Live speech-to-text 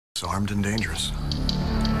It's armed and dangerous.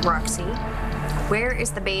 Roxy, where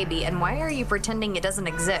is the baby, and why are you pretending it doesn't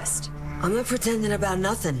exist? I'm not pretending about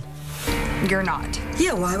nothing. You're not.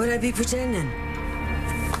 Yeah, why would I be pretending?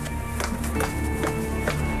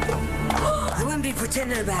 I wouldn't be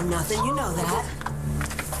pretending about nothing, you know that.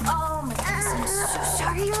 Oh my goodness, I'm so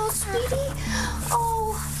sorry, little sweetie.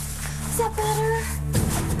 Oh, is that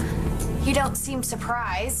better? You don't seem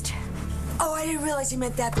surprised. Oh, I didn't realize you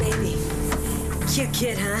meant that baby. Cute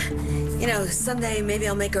kid, huh? You know, someday maybe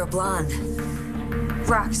I'll make her a blonde.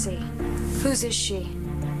 Roxy, whose is she?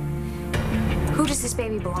 Who does this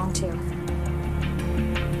baby belong to?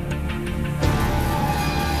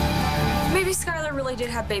 Maybe Skylar really did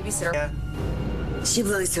have babysitter. Yeah. She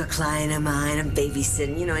belongs to a client of mine. I'm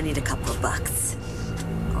babysitting. You know, I need a couple of bucks.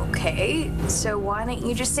 Okay, so why don't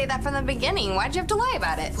you just say that from the beginning? Why'd you have to lie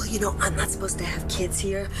about it? Well, you know, I'm not supposed to have kids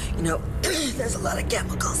here. You know, there's a lot of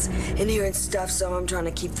chemicals in here and stuff, so I'm trying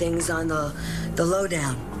to keep things on the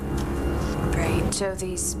lowdown. Right, so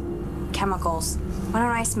these chemicals, why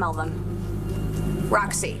don't I smell them?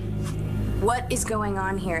 Roxy, what is going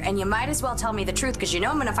on here? And you might as well tell me the truth, because you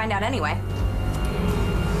know I'm gonna find out anyway.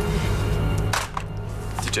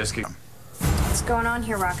 Jessica. What's going on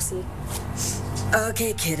here, Roxy?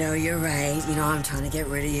 Okay, kiddo, you're right. You know, I'm trying to get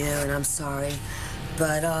rid of you, and I'm sorry.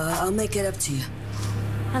 But, I'll make it up to you.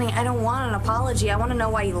 Honey, I don't want an apology. I want to know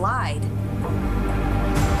why you lied.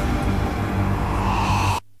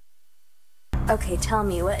 Okay, tell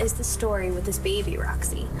me, what is the story with this baby,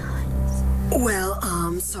 Roxy? Well,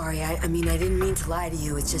 sorry. I mean, I didn't mean to lie to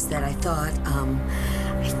you. It's just that I thought,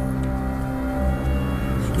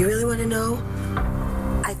 You really want to know?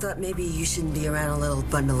 I thought maybe you shouldn't be around a little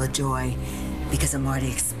bundle of joy because I'm already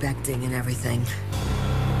expecting and everything.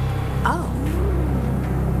 Oh.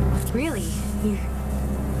 Really? You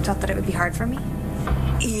thought that it would be hard for me?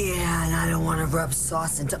 Yeah, and I don't want to rub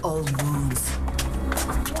sauce into old wounds.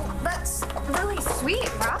 That's really sweet,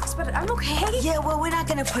 Rox, but I'm okay. Yeah, well, we're not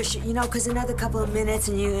going to push it, you know, because another couple of minutes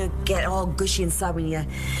and you get all gushy inside when you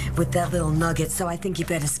with that little nugget, so I think you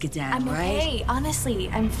better skedaddle, right? I'm okay. Honestly,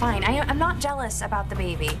 I'm fine. I'm not jealous about the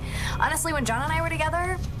baby. Honestly, when John and I were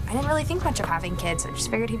together, I didn't really think much of having kids. I just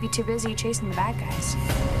figured he'd be too busy chasing the bad guys.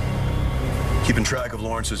 Keeping track of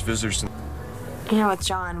Lawrence's visitors. You know, with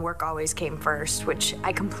John, work always came first, which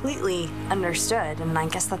I completely understood, and I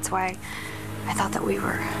guess that's why I thought that we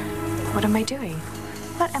were... What am I doing?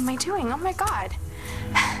 What am I doing? Oh my God.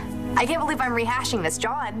 I can't believe I'm rehashing this.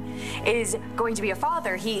 John is going to be a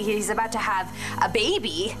father. He's about to have a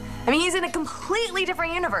baby. I mean, he's in a completely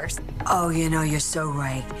different universe. Oh, you know, you're so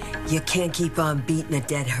right. You can't keep on beating a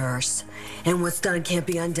dead horse. And what's done can't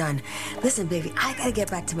be undone. Listen, baby, I gotta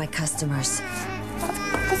get back to my customers.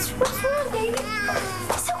 What's wrong, baby?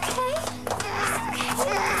 It's okay. It's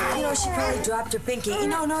okay. You know, she probably dropped her pinky.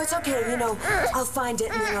 No, it's okay. You know, I'll find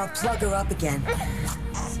it and then I'll plug her up again.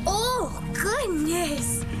 Oh,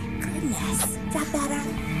 goodness. Goodness. Is that better?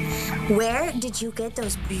 Where did you get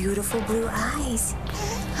those beautiful blue eyes?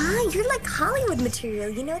 Ah, you're like Hollywood material.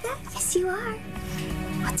 You know that? Yes, you are.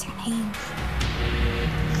 What's her name?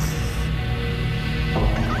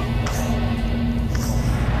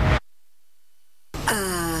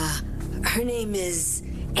 Her name is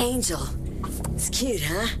Angel. It's cute,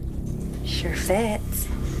 huh? Sure fits.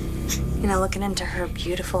 You know, looking into her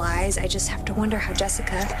beautiful eyes, I just have to wonder how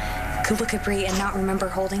Jessica could look at Bree and not remember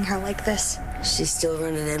holding her like this. She's still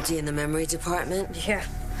running empty in the memory department? Yeah,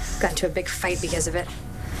 got into a big fight because of it.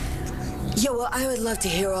 Yeah, well, I would love to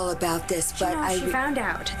hear all about this, but She found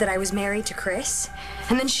out that I was married to Chris,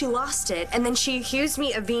 and then she lost it, and then she accused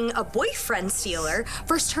me of being a boyfriend stealer,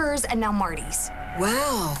 first hers and now Marty's.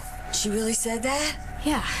 Wow, she really said that?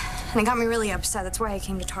 Yeah, and it got me really upset. That's why I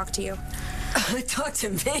came to talk to you. Talk to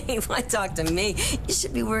me? Why talk to me? You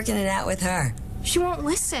should be working it out with her. She won't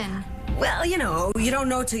listen. Well, you know, you don't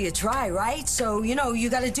know till you try, right? So, you know, you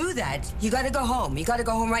gotta do that. You gotta go home. You gotta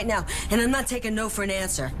go home right now. And I'm not taking no for an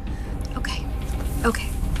answer. Okay.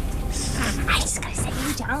 I just gotta set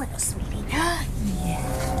you down, little sweetie. Yeah.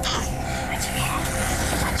 Watch your head.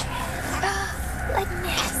 Watch your head.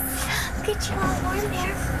 Goodness. Look at you all warm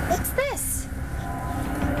there. What's this?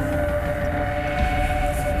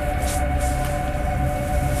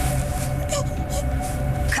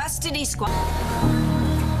 Custody squad.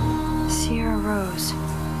 Sierra Rose.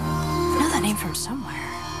 I know that name from somewhere.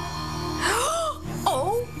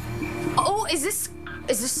 Oh, is this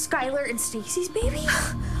Skylar and Stacy's baby?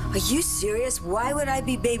 Are you serious? Why would I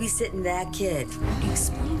be babysitting that kid?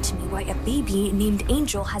 Explain to me why a baby named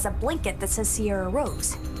Angel has a blanket that says Sierra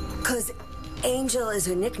Rose. 'Cause Angel is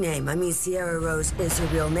her nickname. I mean, Sierra Rose is her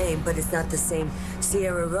real name, but it's not the same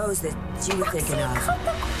Sierra Rose that you were thinking of. Cut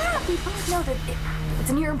the crap. we both know that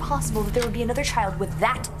it's near impossible that there would be another child with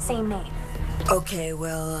that same name. Okay,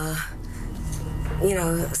 well, you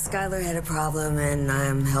know, Skylar had a problem, and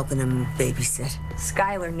I'm helping him babysit.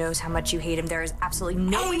 Skylar knows how much you hate him. There is absolutely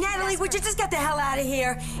no way. Hey, Natalie, would you just get the hell out of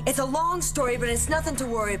here? It's a long story, but it's nothing to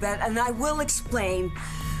worry about, and I will explain.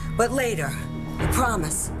 But later, I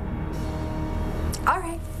promise. All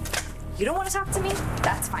right. You don't want to talk to me?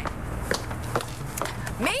 That's fine.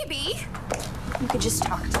 Maybe you could just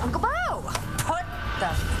talk to Uncle Bo. Put the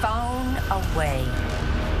phone away.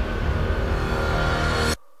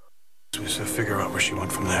 We just have to figure out where she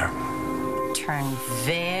went from there. Turn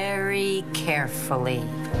very carefully.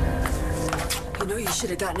 You know, you should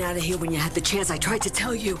have gotten out of here when you had the chance. I tried to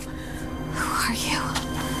tell you. Who are you?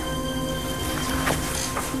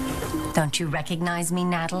 Don't you recognize me,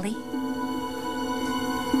 Natalie?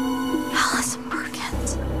 Allison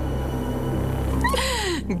Perkins.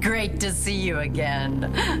 Great to see you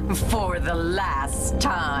again. For the last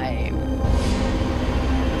time.